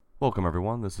Welcome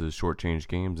everyone, this is Short Change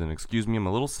Games, and excuse me, I'm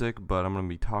a little sick, but I'm going to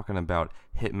be talking about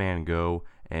Hitman Go,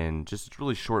 and just a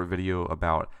really short video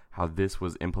about how this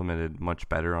was implemented much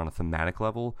better on a thematic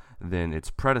level than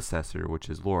its predecessor, which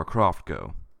is Lara Croft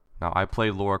Go. Now, I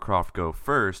played Lara Croft Go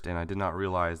first, and I did not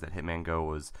realize that Hitman Go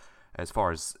was, as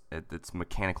far as its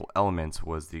mechanical elements,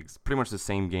 was pretty much the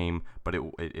same game, but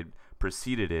it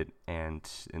preceded it, and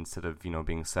instead of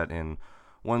being set in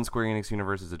one Square Enix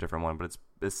universe is a different one, but it's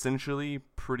essentially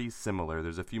pretty similar.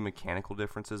 There's a few mechanical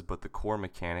differences, but the core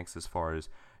mechanics as far as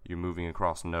you're moving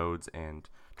across nodes and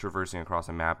traversing across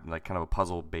a map, like kind of a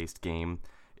puzzle-based game,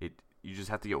 you just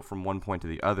have to get from one point to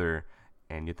the other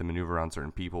and you have to maneuver around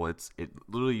certain people. It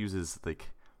literally uses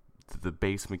like the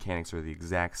base mechanics are the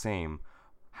exact same.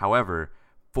 However,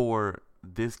 for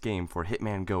this game, for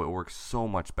Hitman Go, it works so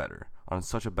much better on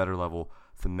such a better level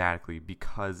thematically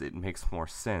because it makes more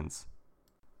sense.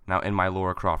 Now, in my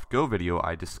Lara Croft Go video,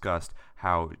 I discussed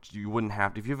how you wouldn't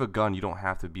have to, if you have a gun, you don't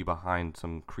have to be behind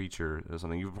some creature or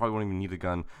something. You probably won't even need a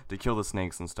gun to kill the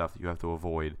snakes and stuff that you have to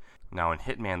avoid. Now, in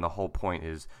Hitman, the whole point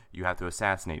is you have to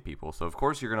assassinate people. So, of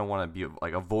course, you're going to want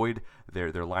to avoid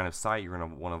their line of sight. You're going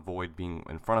to want to avoid being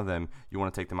in front of them. You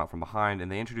want to take them out from behind.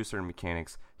 And they introduce certain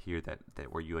mechanics here that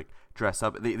where you dress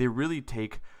up. They really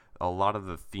take a lot of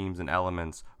the themes and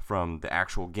elements from the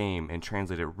actual game and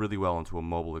translate it really well into a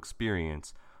mobile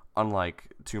experience.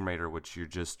 Unlike Tomb Raider, which you're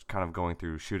just kind of going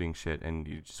through shooting shit and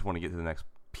you just want to get to the next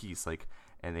piece,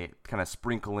 and they kind of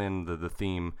sprinkle in the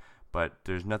theme, but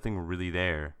there's nothing really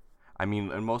there. I mean,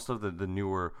 and most of the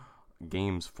newer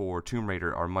games for Tomb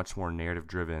Raider are much more narrative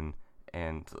driven,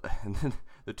 and then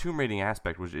the tomb raiding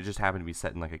aspect was it just happened to be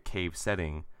set in like a cave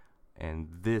setting, and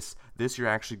this you're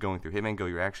actually going through Hitman Go.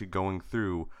 You're actually going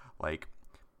through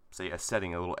say a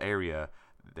setting, a little area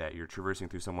that you're traversing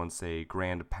through someone's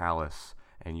grand palace.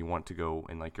 And you want to go,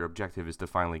 and your objective is to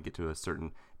finally get to a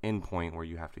certain endpoint where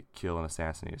you have to kill and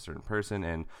assassinate a certain person,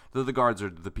 and the guards are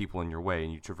the people in your way,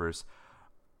 and you traverse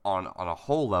on a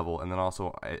whole level, and then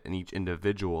also in each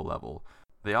individual level.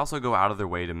 They also go out of their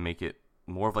way to make it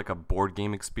more of a board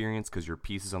game experience, because your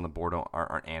pieces on the board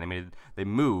aren't animated. They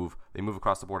move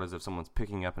across the board as if someone's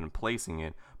picking up and placing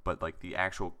it, but the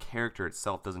actual character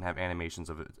itself doesn't have animations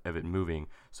of it moving.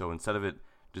 So instead of it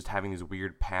just having this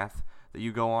weird path that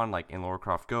you go on, like in Lara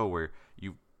Croft Go, where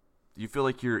you feel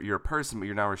like you're a person, but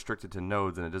you're now restricted to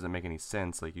nodes, and it doesn't make any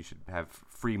sense. You should have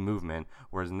free movement,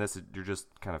 whereas in this, you're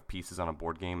just kind of pieces on a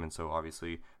board game, and so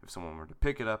obviously, if someone were to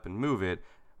pick it up and move it,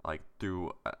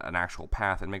 through an actual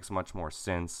path, it makes much more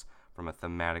sense from a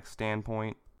thematic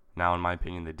standpoint. Now, in my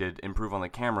opinion, they did improve on the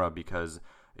camera, because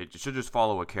it should just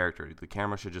follow a character. The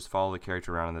camera should just follow the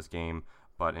character around in this game,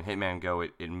 but in Hitman Go,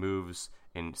 it moves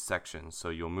in sections. So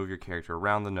you'll move your character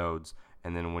around the nodes,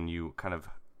 and then when you kind of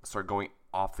start going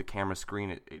off the camera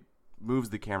screen, it moves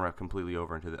the camera completely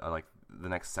over into the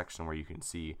next section where you can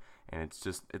see, and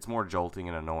it's more jolting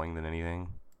and annoying than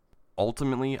anything.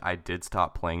 Ultimately, I did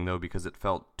stop playing though, because it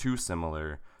felt too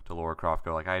similar to Lara Croft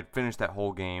Go. I had finished that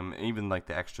whole game, even the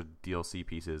extra DLC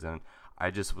pieces, and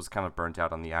I just was kind of burnt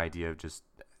out on the idea of just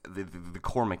the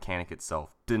core mechanic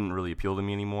itself didn't really appeal to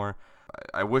me anymore.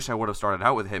 I wish I would have started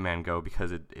out with Hitman Go,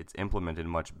 because it's implemented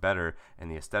much better, and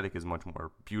the aesthetic is much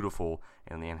more beautiful,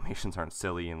 and the animations aren't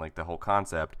silly, and the whole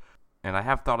concept. And I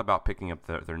have thought about picking up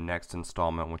their next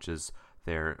installment, which is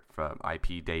their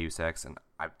IP Deus Ex, and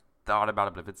I've thought about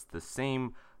it, but if it's the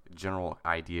same general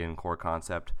idea and core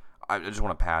concept, I just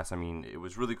want to pass. I mean, it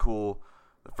was really cool.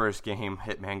 The first game,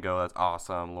 Hitman Go, that's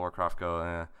awesome. Lara Croft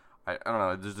Go, I don't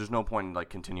know. There's no point in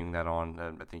continuing that on.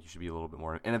 I think you should be a little bit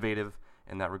more innovative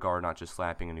in that regard, not just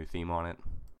slapping a new theme on it.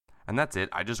 And that's it.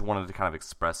 I just wanted to kind of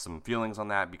express some feelings on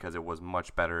that, because it was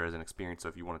much better as an experience. So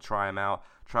if you want to try them out,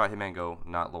 try Hitman Go,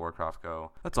 not Lara Croft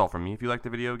Go. That's all from me. If you liked the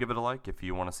video, give it a like. If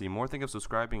you want to see more, think of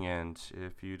subscribing. And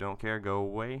if you don't care, go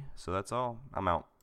away. So that's all. I'm out.